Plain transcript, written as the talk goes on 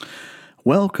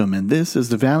Welcome, and this is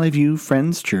the Valley View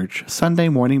Friends Church Sunday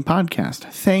morning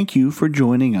podcast. Thank you for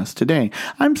joining us today.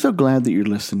 I'm so glad that you're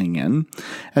listening in.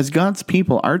 As God's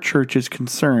people, our church is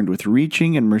concerned with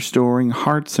reaching and restoring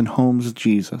hearts and homes with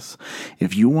Jesus.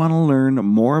 If you want to learn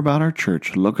more about our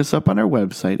church, look us up on our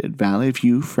website at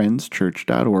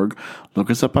valleyviewfriendschurch.org. Look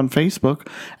us up on Facebook,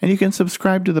 and you can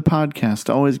subscribe to the podcast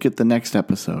to always get the next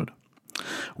episode.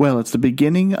 Well, it's the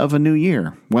beginning of a new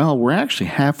year. Well, we're actually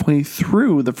halfway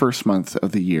through the first month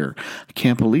of the year. I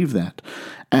can't believe that.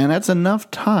 And that's enough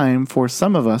time for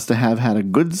some of us to have had a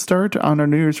good start on our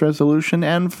New Year's resolution,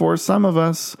 and for some of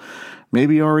us,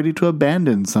 maybe already to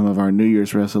abandon some of our New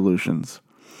Year's resolutions.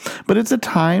 But it's a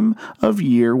time of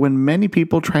year when many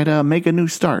people try to make a new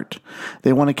start.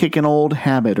 They want to kick an old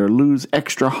habit or lose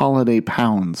extra holiday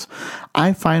pounds.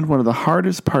 I find one of the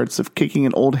hardest parts of kicking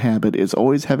an old habit is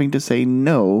always having to say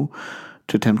no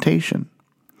to temptation.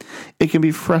 It can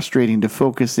be frustrating to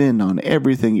focus in on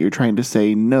everything you're trying to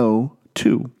say no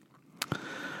to.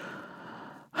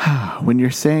 When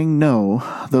you're saying no,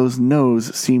 those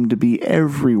no's seem to be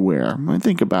everywhere. I mean,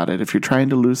 think about it. If you're trying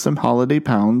to lose some holiday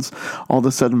pounds, all of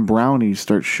a sudden brownies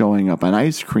start showing up and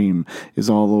ice cream is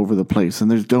all over the place and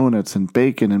there's donuts and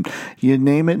bacon and you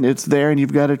name it and it's there and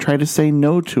you've got to try to say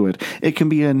no to it. It can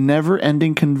be a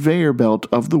never-ending conveyor belt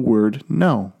of the word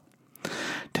no.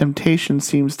 Temptation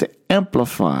seems to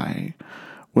amplify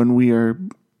when we are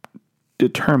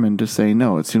determined to say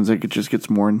no. It seems like it just gets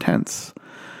more intense.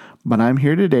 But I'm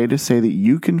here today to say that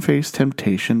you can face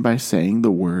temptation by saying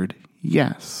the word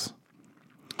yes.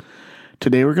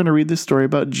 Today we're going to read this story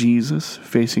about Jesus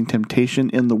facing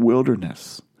temptation in the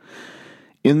wilderness.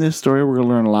 In this story we're going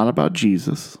to learn a lot about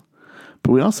Jesus,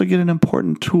 but we also get an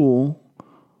important tool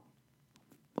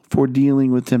for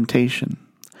dealing with temptation.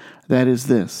 That is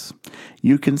this: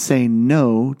 you can say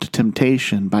no to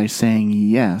temptation by saying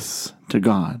yes to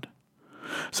God.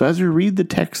 So as we read the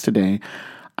text today,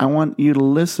 I want you to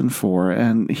listen for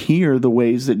and hear the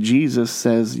ways that Jesus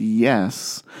says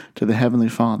yes to the Heavenly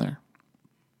Father.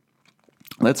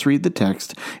 Let's read the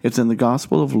text. It's in the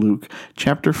Gospel of Luke,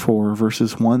 chapter 4,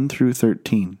 verses 1 through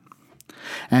 13.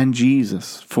 And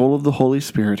Jesus, full of the Holy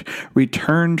Spirit,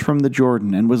 returned from the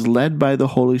Jordan and was led by the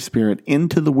Holy Spirit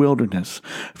into the wilderness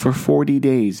for 40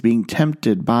 days, being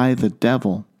tempted by the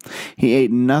devil. He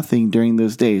ate nothing during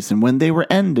those days, and when they were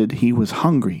ended, he was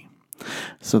hungry.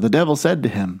 So the devil said to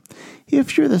him,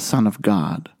 "If you're the Son of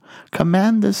God,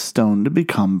 command this stone to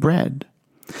become bread."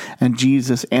 And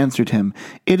Jesus answered him,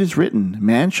 "It is written,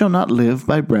 man shall not live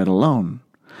by bread alone."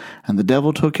 And the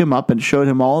devil took him up and showed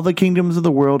him all the kingdoms of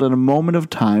the world in a moment of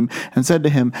time, and said to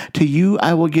him, "To you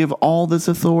I will give all this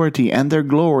authority and their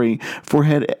glory, for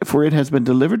it has been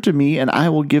delivered to me, and I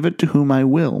will give it to whom I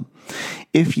will.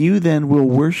 If you then will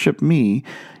worship me,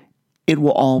 it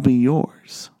will all be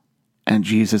yours." And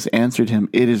Jesus answered him,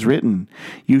 "It is written,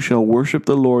 you shall worship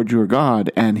the Lord your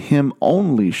God, and him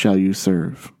only shall you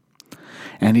serve."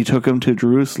 And he took him to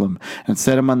Jerusalem, and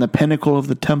set him on the pinnacle of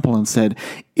the temple, and said,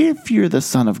 "If you're the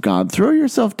Son of God, throw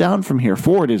yourself down from here,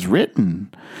 for it is written,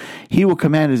 he will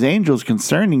command his angels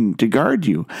concerning to guard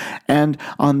you, and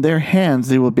on their hands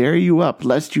they will bear you up,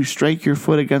 lest you strike your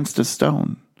foot against a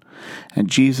stone." And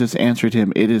Jesus answered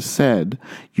him, "It is said,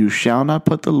 you shall not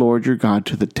put the Lord your God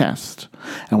to the test."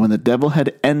 And when the devil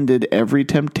had ended every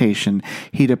temptation,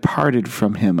 he departed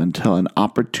from him until an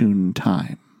opportune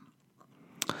time.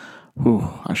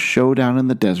 A showdown in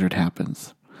the desert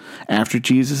happens. After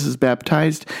Jesus is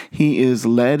baptized, he is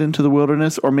led into the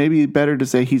wilderness, or maybe better to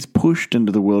say he's pushed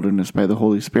into the wilderness by the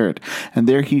Holy Spirit. And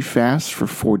there he fasts for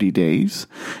 40 days.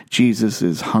 Jesus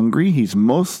is hungry. He's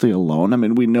mostly alone. I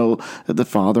mean, we know that the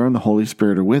Father and the Holy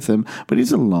Spirit are with him, but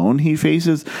he's alone. He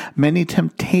faces many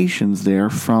temptations there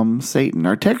from Satan.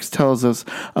 Our text tells us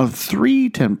of 3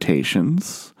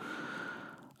 temptations.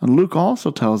 And Luke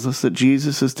also tells us that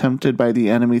Jesus is tempted by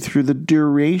the enemy through the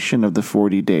duration of the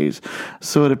 40 days.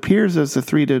 So it appears as the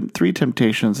three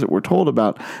temptations that we're told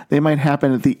about, they might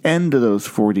happen at the end of those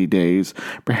 40 days,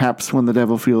 perhaps when the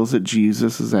devil feels that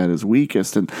Jesus is at his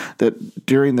weakest, and that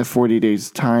during the 40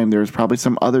 days' time, there's probably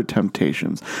some other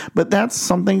temptations. But that's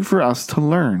something for us to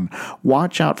learn.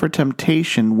 Watch out for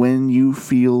temptation when you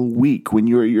feel weak, when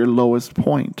you're at your lowest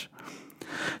point.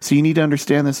 So you need to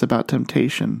understand this about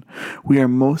temptation. We are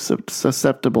most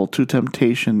susceptible to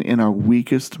temptation in our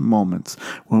weakest moments,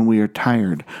 when we are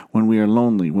tired, when we are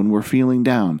lonely, when we're feeling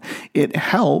down. It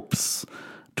helps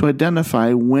to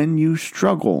identify when you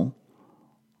struggle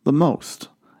the most.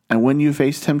 and when you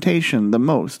face temptation the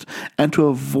most, and to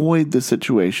avoid the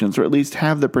situations, or at least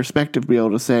have the perspective to be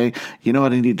able to say, you know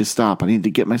what, I need to stop. I need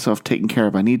to get myself taken care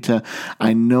of.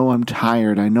 I know I'm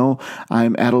tired. I know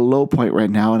I'm at a low point right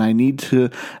now, and I need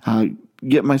to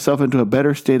get myself into a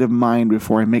better state of mind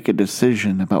before I make a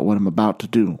decision about what I'm about to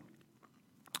do.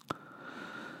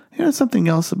 Something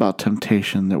else about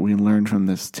temptation that we learn from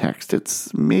this text.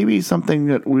 It's maybe something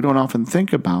that we don't often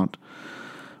think about,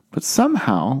 but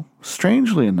somehow,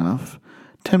 strangely enough,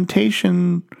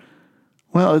 temptation,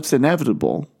 well, it's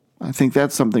inevitable. I think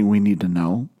that's something we need to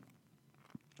know.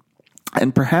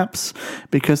 And perhaps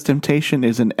because temptation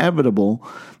is inevitable,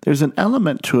 there's an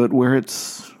element to it where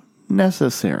it's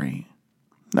necessary.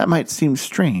 That might seem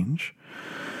strange,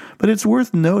 but it's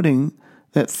worth noting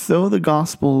that though the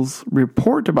Gospels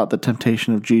report about the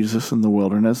temptation of Jesus in the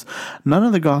wilderness, none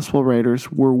of the Gospel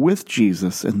writers were with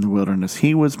Jesus in the wilderness.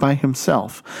 He was by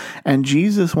himself. And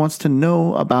Jesus wants to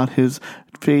know about his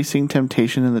facing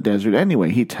temptation in the desert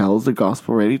anyway. He tells the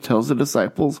Gospel writer, he tells the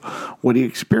disciples what he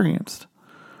experienced.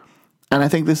 And I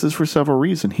think this is for several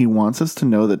reasons. He wants us to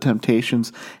know that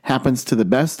temptations happens to the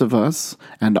best of us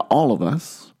and to all of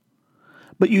us.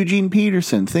 But Eugene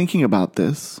Peterson, thinking about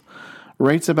this,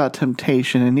 writes about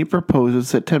temptation, and he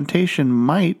proposes that temptation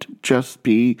might just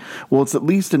be, well, it's at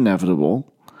least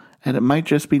inevitable, and it might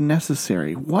just be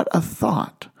necessary. What a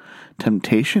thought.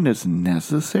 Temptation is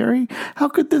necessary? How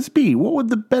could this be? What would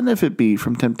the benefit be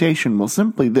from temptation? Well,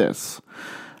 simply this.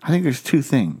 I think there's two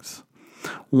things.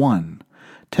 One,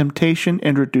 temptation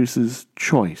introduces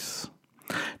choice.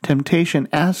 Temptation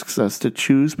asks us to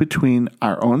choose between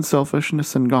our own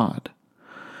selfishness and God.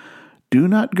 Do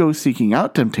not go seeking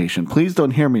out temptation. Please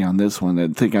don't hear me on this one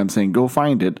and think I'm saying go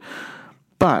find it.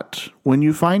 But when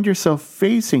you find yourself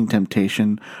facing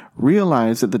temptation,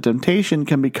 realize that the temptation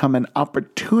can become an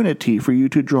opportunity for you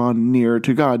to draw near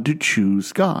to God, to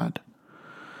choose God.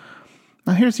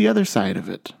 Now here's the other side of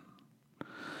it.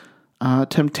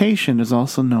 Temptation is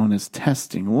also known as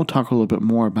testing. We'll talk a little bit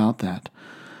more about that.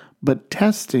 But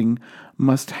testing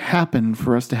must happen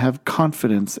for us to have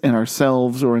confidence in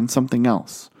ourselves or in something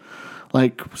else.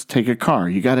 Like, take a car.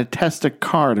 You got to test a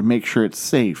car to make sure it's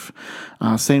safe.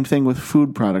 Same thing with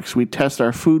food products. We test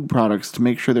our food products to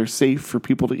make sure they're safe for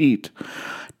people to eat.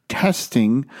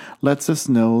 Testing lets us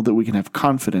know that we can have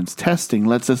confidence. Testing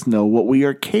lets us know what we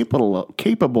are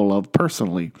capable of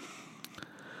personally.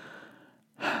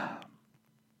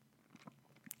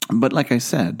 But like I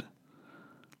said,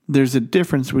 there's a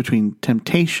difference between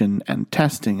temptation and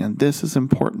testing, and this is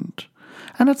important.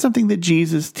 And that's something that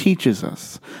Jesus teaches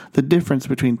us, the difference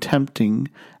between tempting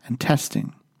and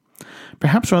testing.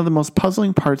 Perhaps one of the most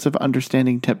puzzling parts of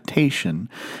understanding temptation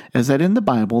is that in the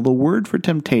Bible, the word for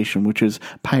temptation, which is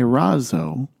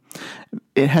peirazo,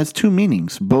 it has two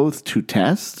meanings, both to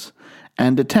test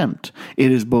and attempt.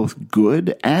 It is both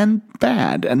good and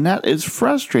bad, and that is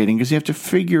frustrating because you have to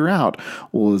figure out,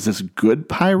 well, is this good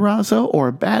peirazo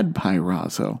or bad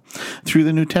peirazo? Through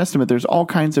the New Testament, there's all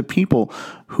kinds of people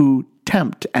who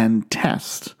tempt and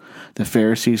test. The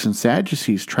Pharisees and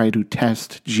Sadducees try to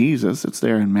test Jesus. It's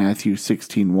there in Matthew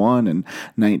 16:1 and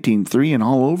 19:3 and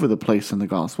all over the place in the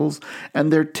Gospels.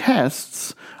 And their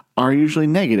tests are usually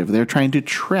negative. They're trying to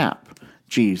trap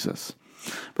Jesus.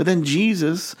 But then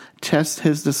Jesus tests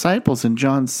his disciples in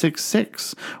John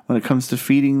 6:6. When it comes to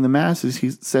feeding the masses, he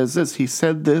says this. He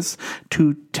said this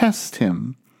to test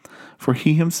him, for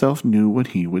he himself knew what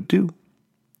he would do.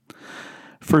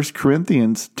 1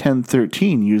 Corinthians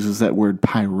 10:13 uses that word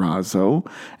peirazo,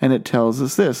 and it tells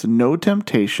us this: no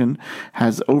temptation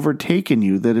has overtaken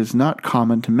you that is not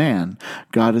common to man.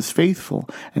 God is faithful,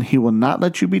 and he will not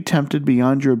let you be tempted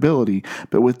beyond your ability,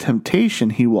 but with temptation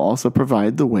he will also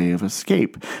provide the way of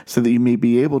escape, so that you may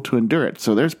be able to endure it.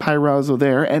 So there's peirazo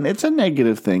there, and it's a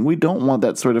negative thing. We don't want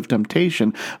that sort of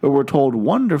temptation, but we're told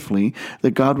wonderfully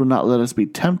that God will not let us be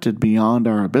tempted beyond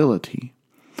our ability.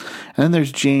 And then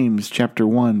there's James chapter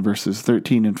 1, verses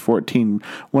 13 and 14,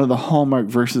 one of the hallmark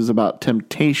verses about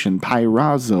temptation,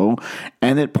 peirazo,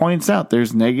 and it points out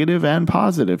there's negative and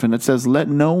positive. And it says, let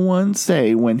no one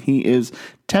say when he is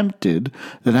tempted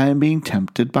that I am being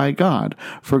tempted by God,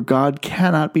 for God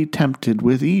cannot be tempted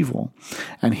with evil,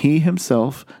 and he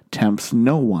himself tempts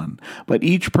no one. But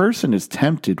each person is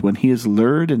tempted when he is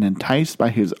lured and enticed by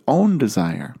his own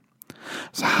desire.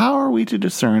 So how are we to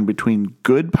discern between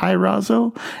good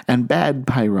peirazo and bad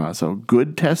peirazo,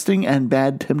 good testing and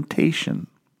bad temptation?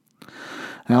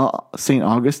 Now, St.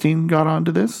 Augustine got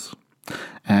onto this,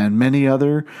 and many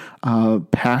other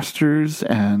pastors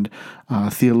and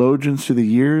theologians through the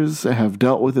years have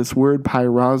dealt with this word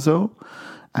peirazo.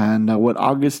 And what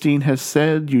Augustine has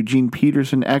said, Eugene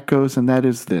Peterson echoes, and that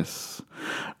is this: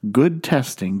 Good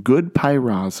testing, good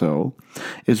pyrazo,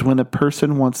 is when a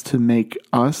person wants to make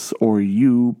us or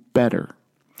you better.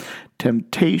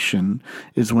 Temptation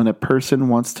is when a person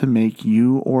wants to make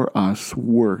you or us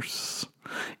worse.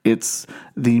 It's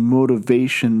the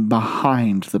motivation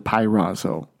behind the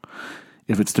pyrazo.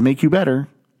 If it's to make you better,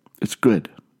 it's good.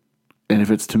 And if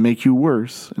it's to make you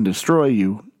worse and destroy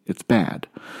you, it's bad.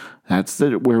 That's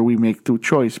where we make the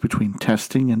choice between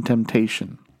testing and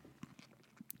temptation.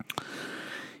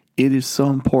 It is so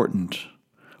important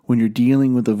when you're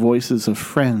dealing with the voices of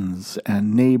friends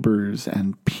and neighbors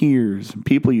and peers and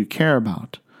people you care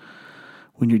about.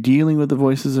 When you're dealing with the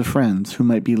voices of friends who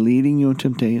might be leading you into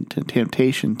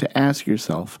temptation, to ask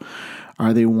yourself,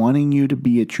 are they wanting you to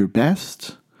be at your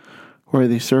best, or are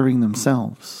they serving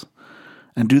themselves?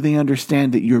 And do they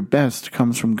understand that your best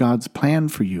comes from God's plan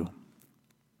for you?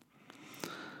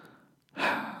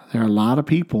 There are a lot of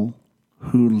people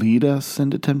who lead us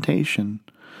into temptation.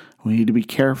 We need to be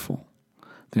careful.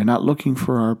 They're not looking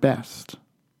for our best.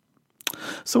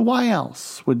 So why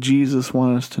else would Jesus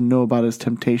want us to know about his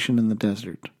temptation in the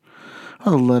desert?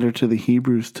 Well, the letter to the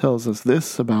Hebrews tells us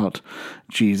this about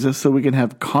Jesus so we can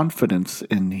have confidence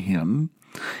in him.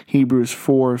 Hebrews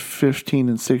 4:15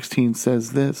 and 16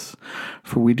 says this,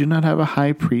 "For we do not have a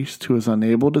high priest who is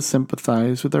unable to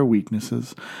sympathize with our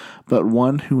weaknesses, but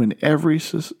one who in every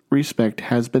respect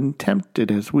has been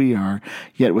tempted as we are,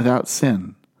 yet without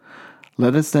sin.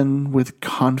 Let us then with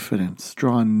confidence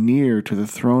draw near to the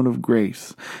throne of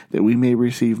grace, that we may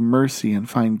receive mercy and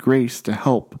find grace to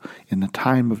help in the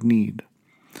time of need."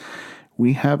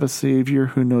 We have a Savior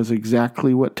who knows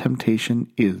exactly what temptation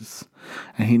is,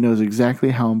 and he knows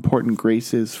exactly how important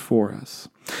grace is for us.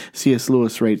 C.S.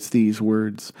 Lewis writes these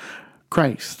words,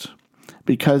 "Christ,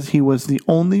 because he was the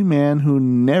only man who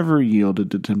never yielded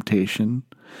to temptation,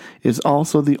 is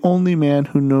also the only man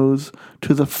who knows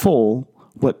to the full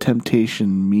what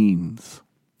temptation means."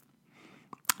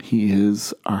 He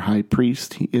is our high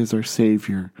priest. He is our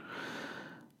Savior.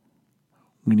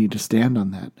 We need to stand on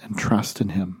that and trust in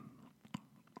him.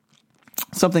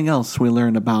 Something else we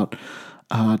learn about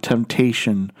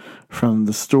temptation from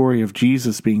the story of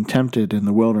Jesus being tempted in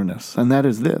the wilderness, and that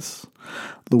is this: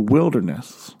 the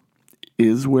wilderness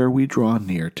is where we draw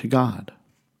near to God.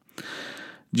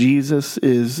 Jesus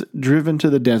is driven to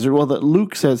the desert. Well,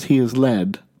 Luke says he is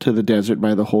led to the desert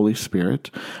by the Holy Spirit.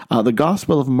 The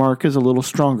Gospel of Mark is a little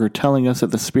stronger, telling us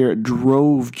that the Spirit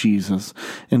drove Jesus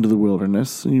into the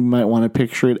wilderness. You might want to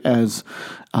picture it as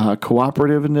a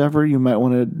cooperative endeavor. You might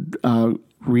want to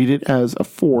read it as a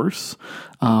force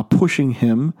pushing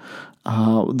him,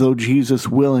 though Jesus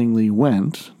willingly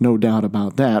went, no doubt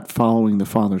about that, following the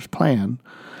Father's plan.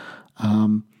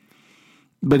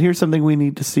 But here's something we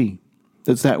need to see.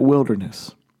 It's that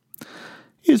wilderness.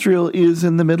 Israel is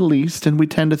in the Middle East, and we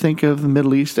tend to think of the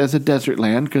Middle East as a desert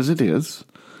land, because it is.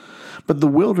 But the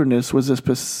wilderness was a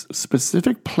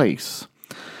specific place.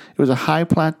 It was a high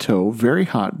plateau, very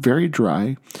hot, very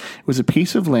dry. It was a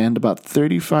piece of land about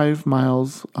 35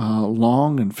 miles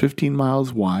long and 15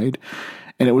 miles wide,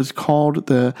 and it was called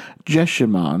the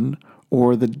Jeshimon,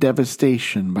 or the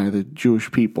devastation, by the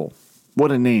Jewish people.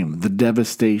 What a name, the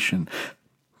devastation.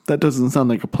 That doesn't sound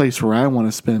like a place where I want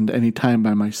to spend any time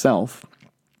by myself.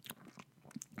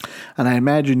 And I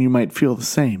imagine you might feel the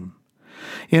same.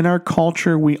 In our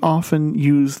culture, we often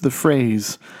use the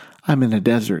phrase, "I'm in a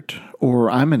desert," or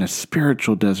 "I'm in a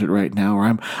spiritual desert right now,"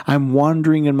 or I'm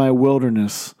wandering in my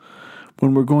wilderness,"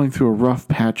 when we're going through a rough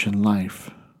patch in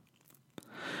life.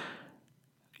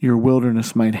 Your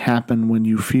wilderness might happen when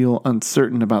you feel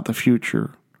uncertain about the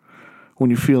future, when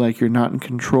you feel like you're not in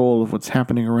control of what's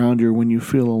happening around you, or when you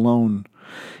feel alone.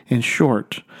 In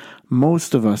short,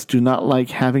 most of us do not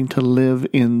like having to live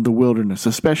in the wilderness,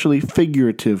 especially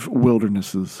figurative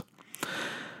wildernesses.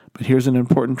 But here's an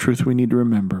important truth we need to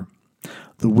remember.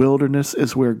 The wilderness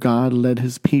is where God led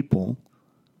his people,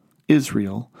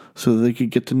 Israel, so that they could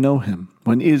get to know him.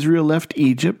 When Israel left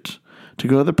Egypt to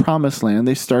go to the promised land,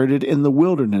 they started in the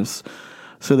wilderness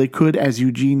so they could, as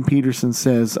Eugene Peterson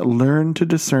says, learn to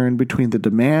discern between the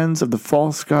demands of the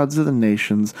false gods of the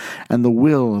nations and the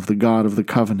will of the God of the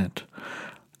covenant.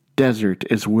 Desert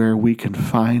is where we can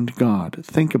find God.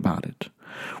 Think about it.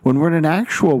 When we're in an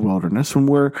actual wilderness, when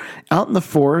we're out in the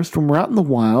forest, when we're out in the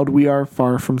wild, we are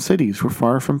far from cities. We're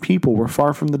far from people. We're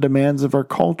far from the demands of our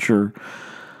culture.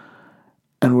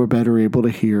 And we're better able to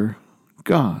hear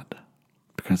God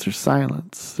because there's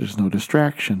silence. There's no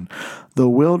distraction. The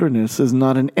wilderness is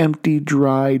not an empty,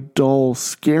 dry, dull,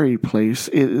 scary place.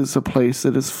 It is a place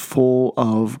that is full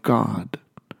of God.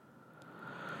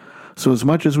 So as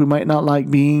much as we might not like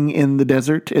being in the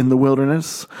desert, in the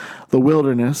wilderness,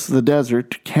 the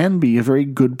desert can be a very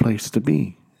good place to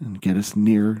be and get us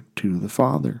near to the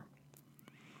Father.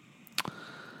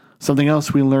 Something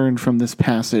else we learned from this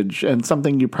passage, and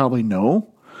something you probably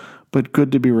know, but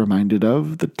good to be reminded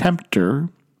of, the tempter,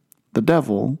 the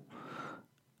devil,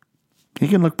 he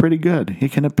can look pretty good. He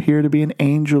can appear to be an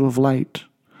angel of light.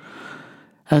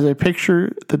 As I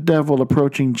picture the devil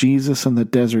approaching Jesus in the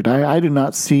desert, I do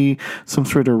not see some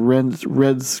sort of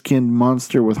red-skinned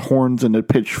monster with horns and a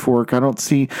pitchfork. I don't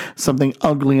see something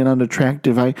ugly and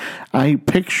unattractive. I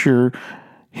picture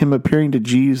him appearing to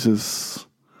Jesus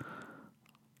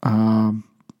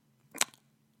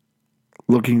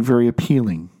looking very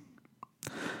appealing.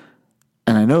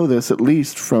 And I know this at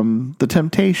least from the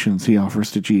temptations he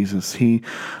offers to Jesus. He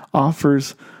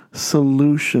offers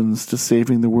solutions to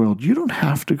saving the world. You don't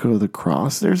have to go to the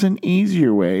cross. There's an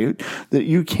easier way that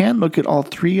you can look at all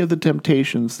three of the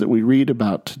temptations that we read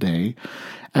about today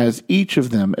as each of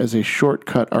them as a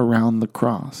shortcut around the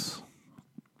cross.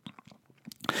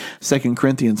 2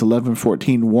 Corinthians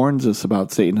 11:14 warns us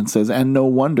about Satan and says, "And no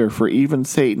wonder, for even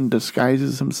Satan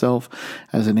disguises himself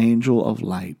as an angel of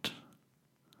light."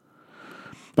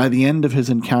 By the end of his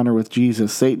encounter with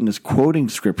Jesus, Satan is quoting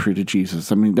scripture to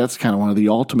Jesus. I mean, that's kind of one of the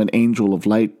ultimate angel of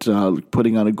light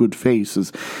putting on a good face.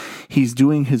 Is he's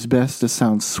doing his best to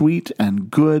sound sweet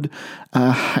and good.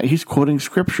 He's quoting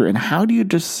scripture. And how do you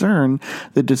discern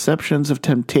the deceptions of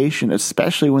temptation,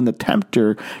 especially when the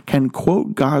tempter can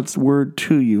quote God's word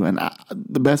to you? And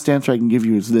the best answer I can give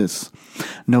you is this: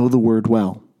 know the word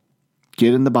well.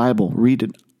 Get in the Bible, read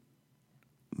it,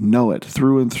 know it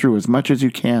through and through as much as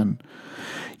you can.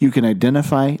 You can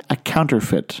identify a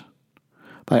counterfeit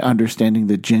by understanding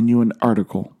the genuine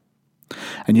article.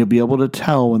 And you'll be able to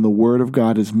tell when the Word of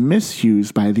God is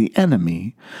misused by the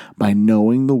enemy by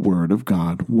knowing the Word of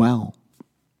God well.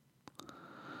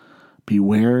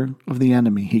 Beware of the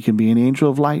enemy. He can be an angel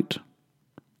of light,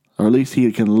 or at least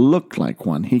he can look like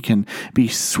one. He can be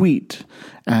sweet,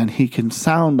 and he can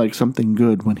sound like something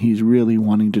good when he's really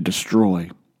wanting to destroy.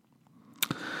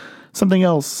 Something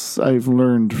else I've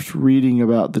learned reading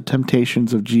about the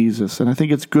temptations of Jesus, and I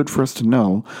think it's good for us to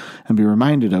know and be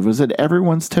reminded of, is that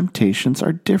everyone's temptations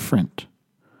are different.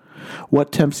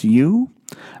 What tempts you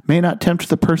may not tempt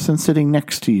the person sitting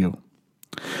next to you.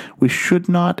 We should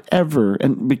not ever,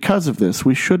 and because of this,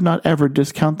 we should not ever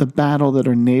discount the battle that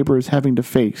our neighbor is having to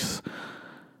face,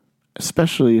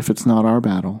 especially if it's not our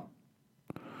battle.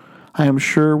 I am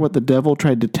sure what the devil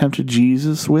tried to tempt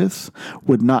Jesus with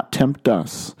would not tempt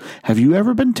us. Have you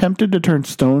ever been tempted to turn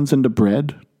stones into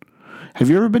bread? Have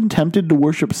you ever been tempted to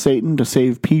worship Satan to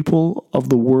save people of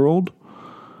the world?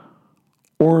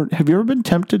 Or have you ever been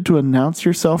tempted to announce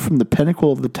yourself from the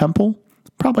pinnacle of the temple?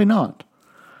 Probably not.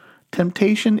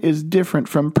 Temptation is different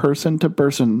from person to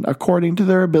person, according to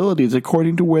their abilities,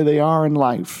 according to where they are in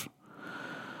life.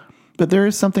 But there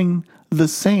is something the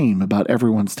same about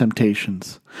everyone's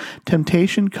temptations.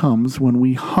 Temptation comes when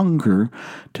we hunger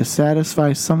to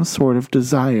satisfy some sort of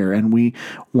desire, and we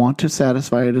want to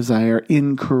satisfy a desire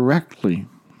incorrectly.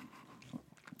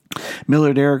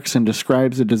 Millard Erickson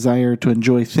describes a desire to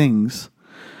enjoy things.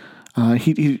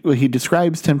 He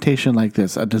describes temptation like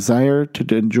this: a desire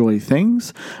to enjoy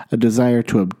things, a desire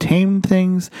to obtain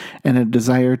things, and a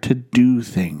desire to do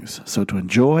things. So to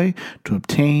enjoy, to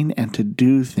obtain, and to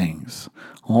do things.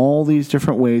 All these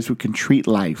different ways we can treat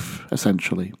life,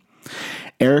 essentially.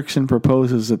 Erickson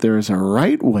proposes that there is a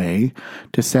right way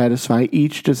to satisfy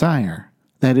each desire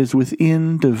that is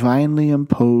within divinely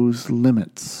imposed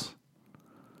limits.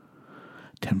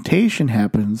 Temptation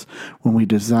happens when we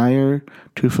desire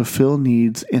to fulfill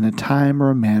needs in a time or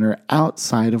a manner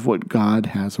outside of what God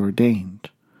has ordained.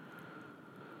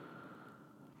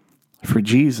 For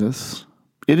Jesus,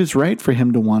 it is right for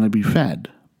him to want to be fed,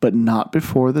 but not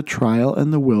before the trial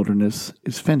in the wilderness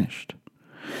is finished.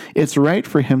 It's right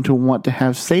for him to want to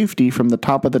have safety from the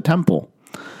top of the temple,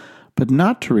 but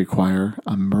not to require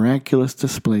a miraculous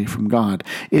display from God.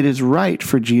 It is right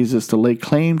for Jesus to lay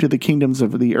claim to the kingdoms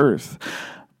of the earth,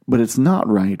 but it's not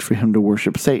right for him to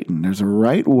worship Satan. There's a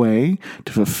right way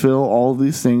to fulfill all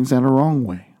these things and a wrong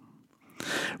way.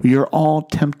 We are all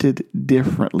tempted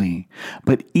differently,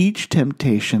 but each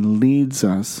temptation leads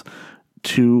us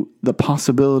to the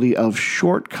possibility of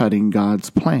shortcutting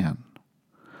God's plan.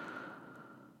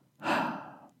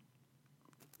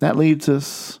 That leads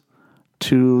us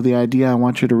to the idea I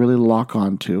want you to really lock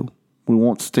onto. We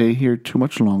won't stay here too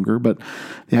much longer, but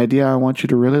the idea I want you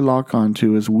to really lock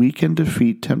onto is we can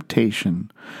defeat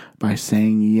temptation by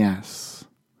saying yes.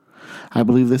 I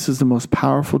believe this is the most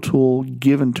powerful tool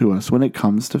given to us when it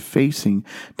comes to facing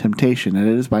temptation, and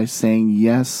it is by saying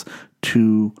yes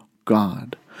to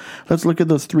God. Let's look at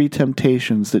those 3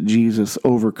 temptations that Jesus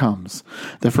overcomes.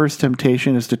 The first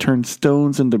temptation is to turn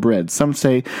stones into bread. Some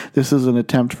say this is an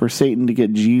attempt for Satan to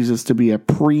get Jesus to be a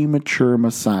premature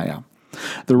Messiah.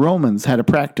 The Romans had a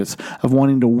practice of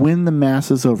wanting to win the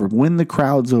masses over, win the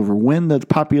crowds over, win the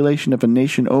population of a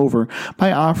nation over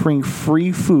by offering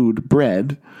free food,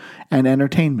 bread, and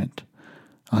entertainment.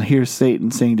 Here's Satan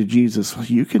saying to Jesus, well,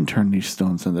 you can turn these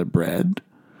stones into bread.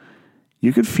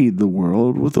 You could feed the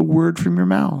world with a word from your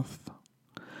mouth.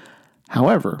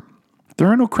 However, there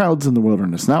are no crowds in the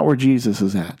wilderness, not where Jesus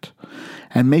is at.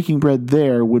 And making bread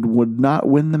there would not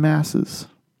win the masses.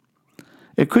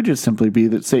 It could just simply be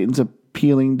that Satan's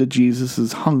appealing to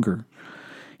Jesus' hunger.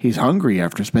 He's hungry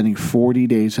after spending 40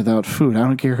 days without food. I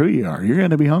don't care who you are, you're going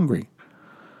to be hungry.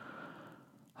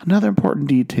 Another important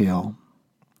detail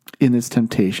in this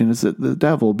temptation is that the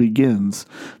devil begins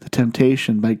the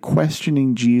temptation by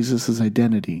questioning Jesus'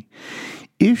 identity.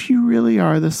 If you really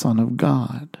are the Son of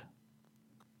God,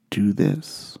 do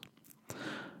this.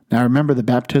 Now remember the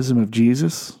baptism of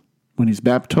Jesus? When he's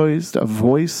baptized, a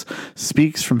voice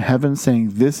speaks from heaven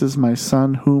saying, this is my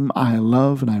Son whom I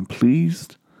love and I'm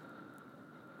pleased.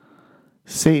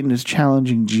 Satan is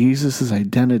challenging Jesus'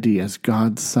 identity as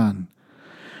God's Son.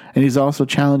 And he's also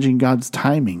challenging God's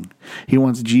timing. He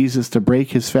wants Jesus to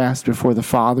break his fast before the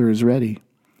Father is ready.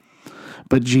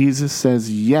 But Jesus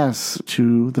says yes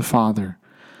to the Father.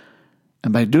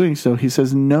 And by doing so, he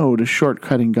says no to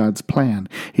shortcutting God's plan.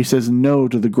 He says no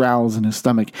to the growls in his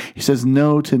stomach. He says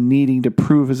no to needing to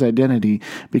prove his identity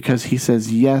because he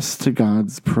says yes to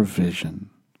God's provision.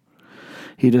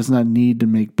 He does not need to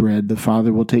make bread. The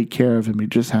Father will take care of him. He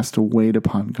just has to wait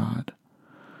upon God.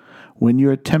 When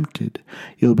you're tempted,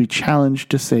 you'll be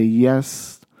challenged to say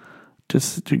yes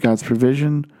to God's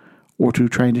provision or to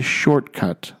trying to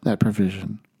shortcut that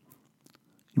provision.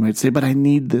 You might say, but I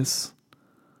need this.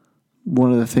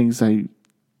 One of the things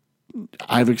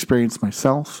I've experienced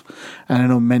myself, and I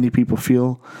know many people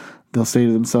feel, they'll say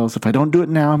to themselves, if I don't do it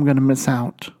now, I'm going to miss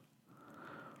out.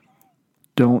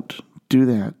 Don't do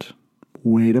that.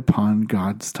 Wait upon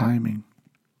God's timing.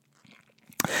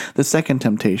 The second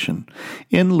temptation.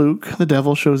 In Luke, the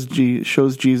devil shows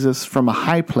Jesus from a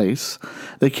high place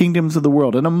the kingdoms of the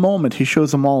world. In a moment, he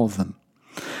shows him all of them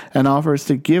and offers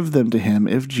to give them to him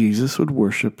if Jesus would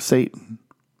worship Satan.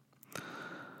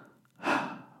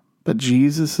 But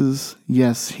Jesus'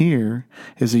 yes here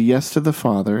is a yes to the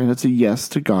Father, and it's a yes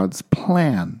to God's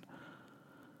plan.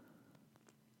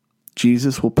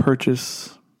 Jesus will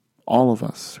purchase all of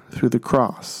us through the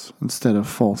cross instead of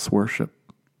false worship.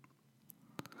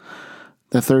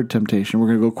 The third temptation, we're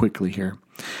going to go quickly here.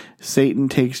 Satan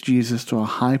takes Jesus to a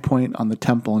high point on the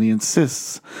temple, and he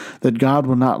insists that God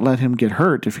will not let him get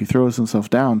hurt if he throws himself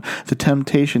down. The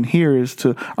temptation here is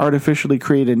to artificially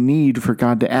create a need for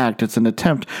God to act. It's an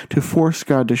attempt to force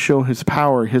God to show his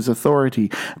power, his authority.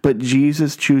 But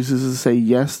Jesus chooses to say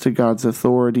yes to God's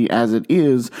authority as it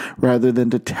is, rather than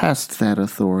to test that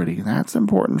authority. That's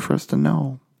important for us to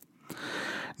know.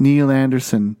 Neil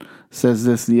Anderson says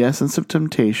this: the essence of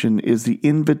temptation is the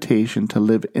invitation to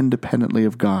live independently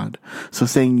of God. So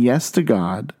saying yes to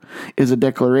God is a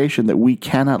declaration that we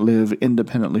cannot live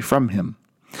independently from him.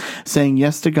 Saying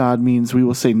yes to God means we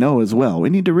will say no as well.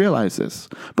 We need to realize this.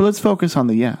 But let's focus on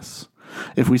the yes.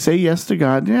 If we say yes to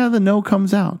God, the no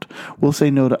comes out. We'll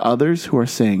say no to others who are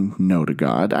saying no to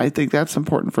God. I think that's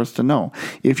important for us to know.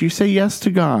 If you say yes to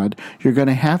God, you're going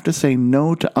to have to say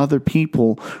no to other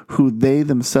people who they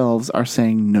themselves are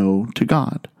saying no to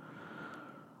God.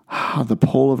 The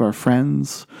pull of our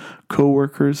friends,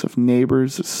 co-workers, of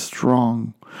neighbors is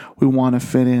strong. We want to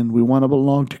fit in. We want to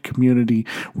belong to community.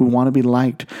 We want to be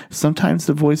liked. Sometimes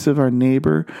the voice of our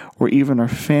neighbor or even our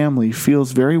family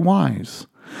feels very wise.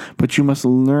 But you must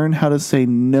learn how to say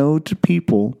no to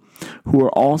people who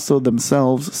are also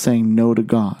themselves saying no to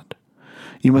God.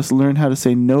 You must learn how to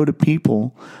say no to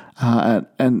people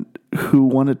and who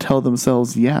want to tell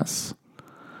themselves yes.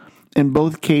 In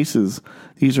both cases,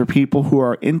 these are people who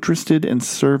are interested in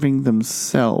serving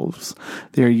themselves.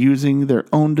 They are using their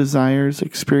own desires,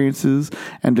 experiences,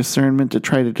 and discernment to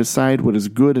try to decide what is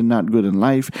good and not good in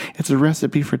life. It's a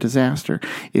recipe for disaster.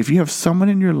 If you have someone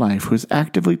in your life who is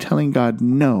actively telling God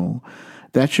no,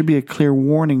 that should be a clear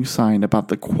warning sign about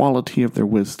the quality of their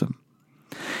wisdom.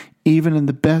 Even in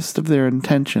the best of their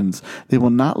intentions, they will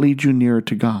not lead you nearer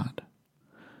to God.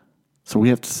 So we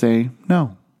have to say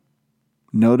no.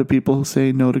 No to people who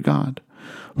say no to God.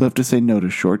 We'll have to say no to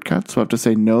shortcuts. We'll have to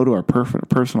say no to our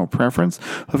personal preference.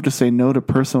 We'll have to say no to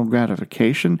personal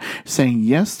gratification. Saying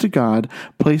yes to God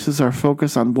places our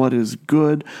focus on what is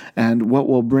good and what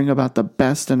will bring about the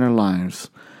best in our lives.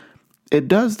 It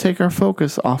does take our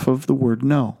focus off of the word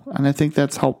no, and I think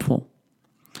that's helpful.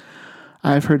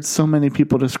 I've heard so many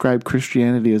people describe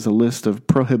Christianity as a list of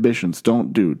prohibitions.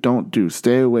 Don't do,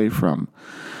 stay away from.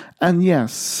 And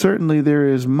yes, certainly there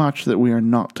is much that we are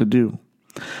not to do.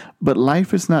 But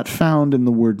life is not found in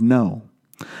the word no.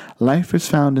 Life is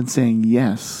found in saying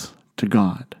yes to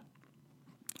God.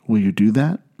 Will you do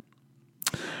that?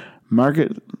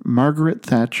 Margaret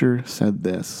Thatcher said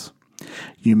this: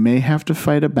 "You may have to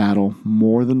fight a battle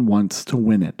more than once to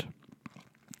win it."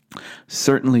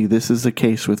 Certainly this is the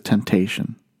case with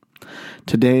temptation.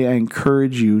 Today I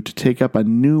encourage you to take up a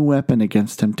new weapon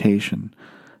against temptation,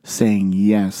 saying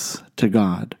yes to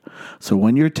God. So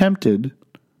when you're tempted,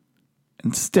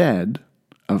 instead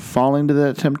of falling to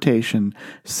that temptation,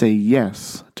 say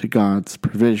yes to God's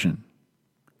provision.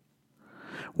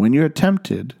 When you're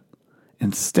tempted,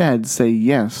 instead say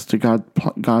yes to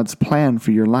God's plan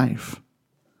for your life.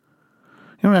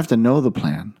 You don't have to know the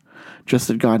plan, just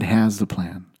that God has the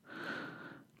plan.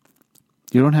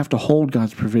 You don't have to hold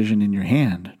God's provision in your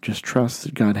hand, just trust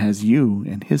that God has you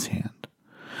in His hand.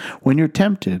 When you're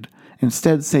tempted,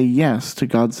 instead say yes to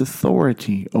God's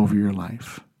authority over your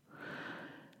life.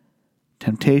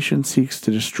 Temptation seeks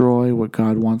to destroy what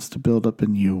God wants to build up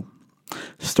in you.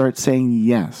 Start saying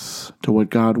yes to what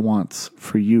God wants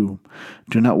for you.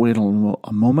 Do not wait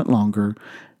a moment longer.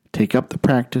 Take up the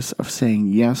practice of saying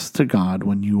yes to God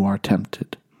when you are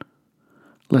tempted.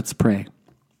 Let's pray.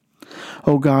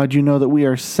 Oh God, you know that we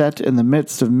are set in the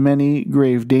midst of many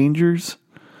grave dangers.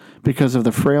 Because of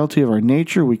the frailty of our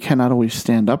nature, we cannot always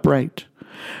stand upright.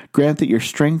 Grant that your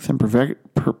strength and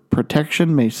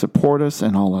protection may support us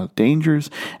in all our dangers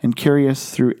and carry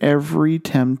us through every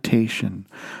temptation.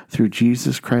 Through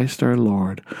Jesus Christ our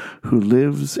Lord, who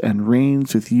lives and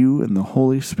reigns with you in the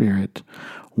Holy Spirit,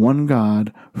 one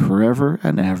God, forever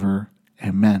and ever.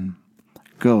 Amen.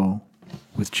 Go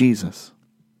with Jesus.